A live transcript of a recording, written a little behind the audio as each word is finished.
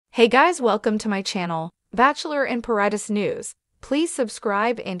Hey guys, welcome to my channel, Bachelor and Paradise News. Please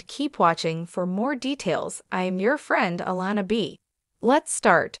subscribe and keep watching for more details. I am your friend Alana B. Let's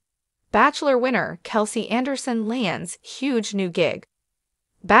start. Bachelor winner Kelsey Anderson lands huge new gig.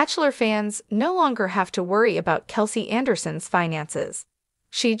 Bachelor fans no longer have to worry about Kelsey Anderson's finances.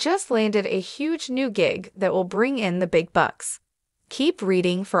 She just landed a huge new gig that will bring in the big bucks. Keep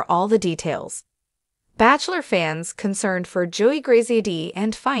reading for all the details. Bachelor fans concerned for Joey Graziadei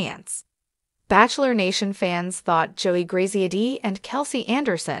and finance. Bachelor Nation fans thought Joey Graziadei and Kelsey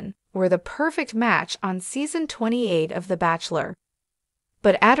Anderson were the perfect match on season 28 of The Bachelor.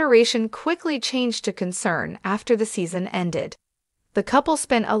 But adoration quickly changed to concern after the season ended. The couple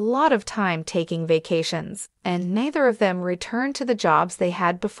spent a lot of time taking vacations, and neither of them returned to the jobs they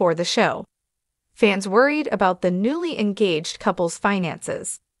had before the show. Fans worried about the newly engaged couple's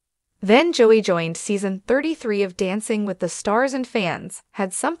finances. Then Joey joined season 33 of Dancing with the Stars, and fans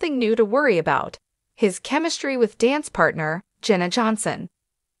had something new to worry about: his chemistry with dance partner Jenna Johnson.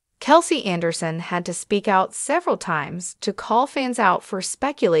 Kelsey Anderson had to speak out several times to call fans out for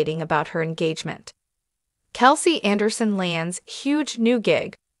speculating about her engagement. Kelsey Anderson lands huge new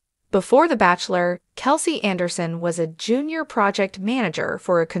gig. Before The Bachelor, Kelsey Anderson was a junior project manager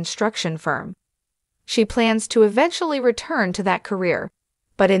for a construction firm. She plans to eventually return to that career,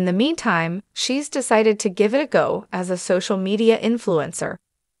 but in the meantime, she's decided to give it a go as a social media influencer.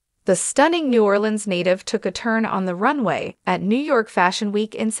 The stunning New Orleans native took a turn on the runway at New York Fashion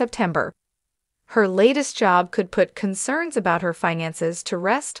Week in September. Her latest job could put concerns about her finances to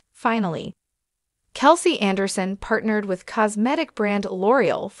rest, finally. Kelsey Anderson partnered with cosmetic brand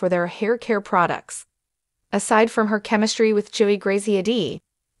L'Oreal for their hair care products. Aside from her chemistry with Joey Graziadei,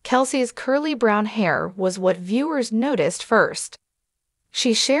 Kelsey's curly brown hair was what viewers noticed first.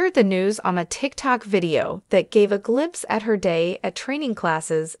 She shared the news on a TikTok video that gave a glimpse at her day at training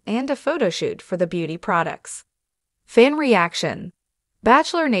classes and a photo shoot for the beauty products. Fan reaction.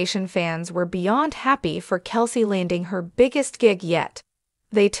 Bachelor Nation fans were beyond happy for Kelsey landing her biggest gig yet.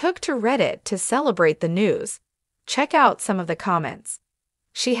 They took to Reddit to celebrate the news. Check out some of the comments.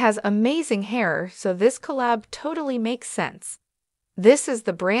 "She has amazing hair, so this collab totally makes sense. This is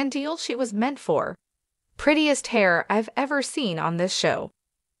the brand deal she was meant for. Prettiest hair I've ever seen on this show.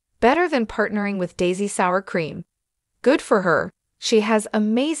 Better than partnering with Daisy Sour Cream. Good for her. She has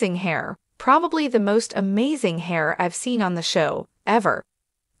amazing hair, probably the most amazing hair I've seen on the show, ever.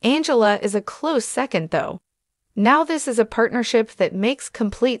 Angela is a close second though. Now this is a partnership that makes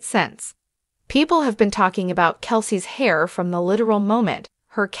complete sense." People have been talking about Kelsey's hair from the literal moment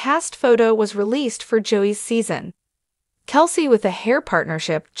her cast photo was released for Joey's season. Kelsey with a hair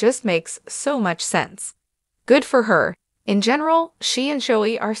partnership just makes so much sense. Good for her. In general, she and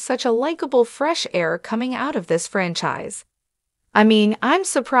Joey are such a likable fresh air coming out of this franchise. I mean, I'm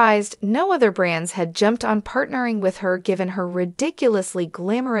surprised no other brands had jumped on partnering with her given her ridiculously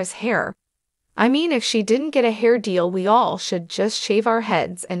glamorous hair. I mean, if she didn't get a hair deal, we all should just shave our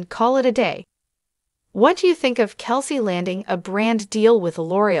heads and call it a day. What do you think of Kelsey landing a brand deal with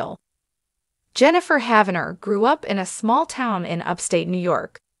L'Oreal? Jennifer Havener grew up in a small town in upstate New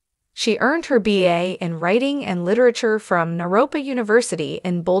York. She earned her BA in Writing and Literature from Naropa University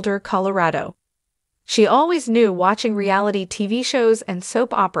in Boulder, Colorado. She always knew watching reality TV shows and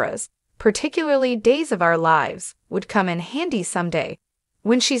soap operas, particularly Days of Our Lives, would come in handy someday.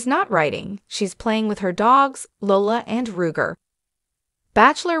 When she's not writing, she's playing with her dogs, Lola and Ruger.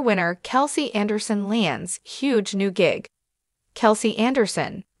 Bachelor winner Kelsey Anderson lands huge new gig. Kelsey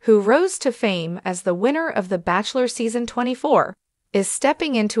Anderson, who rose to fame as the winner of The Bachelor Season 24, is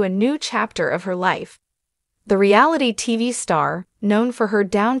stepping into a new chapter of her life. The reality TV star, known for her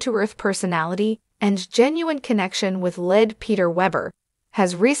down-to-earth personality and genuine connection with lead Peter Weber,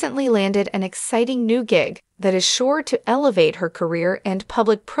 has recently landed an exciting new gig that is sure to elevate her career and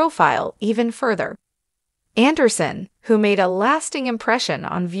public profile even further. Anderson, who made a lasting impression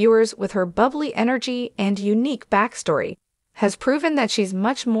on viewers with her bubbly energy and unique backstory, has proven that she's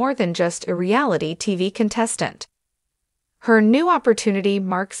much more than just a reality TV contestant. Her new opportunity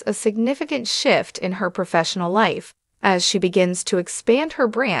marks a significant shift in her professional life as she begins to expand her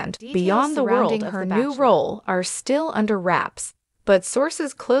brand beyond the world. Her new role are still under wraps, but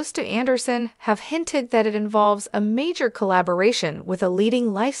sources close to Anderson have hinted that it involves a major collaboration with a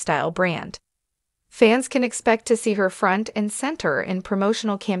leading lifestyle brand. Fans can expect to see her front and center in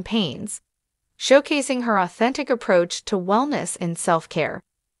promotional campaigns, showcasing her authentic approach to wellness and self-care.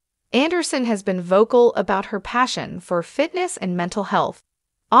 Anderson has been vocal about her passion for fitness and mental health,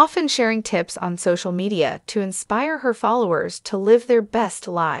 often sharing tips on social media to inspire her followers to live their best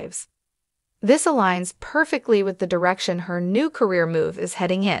lives. This aligns perfectly with the direction her new career move is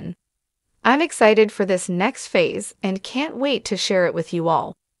heading in. I'm excited for this next phase and can't wait to share it with you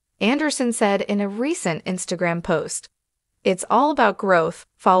all, Anderson said in a recent Instagram post. It's all about growth,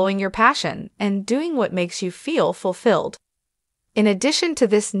 following your passion, and doing what makes you feel fulfilled. In addition to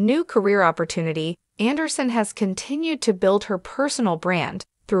this new career opportunity, Anderson has continued to build her personal brand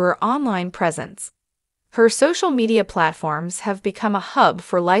through her online presence. Her social media platforms have become a hub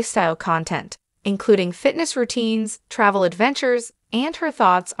for lifestyle content, including fitness routines, travel adventures, and her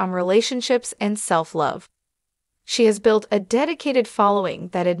thoughts on relationships and self-love. She has built a dedicated following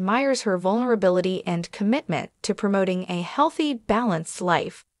that admires her vulnerability and commitment to promoting a healthy, balanced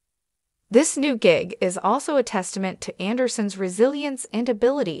life. This new gig is also a testament to Anderson's resilience and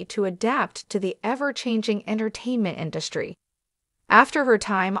ability to adapt to the ever-changing entertainment industry. After her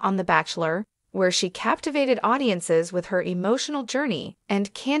time on The Bachelor, where she captivated audiences with her emotional journey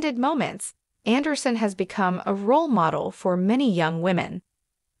and candid moments, Anderson has become a role model for many young women.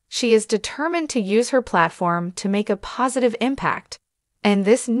 She is determined to use her platform to make a positive impact, and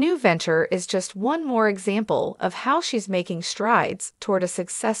this new venture is just one more example of how she's making strides toward a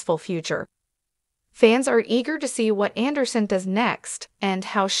successful future. Fans are eager to see what Anderson does next and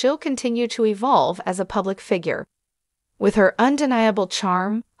how she'll continue to evolve as a public figure. With her undeniable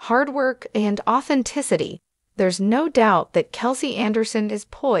charm, hard work, and authenticity, there's no doubt that Kelsey Anderson is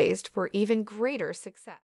poised for even greater success.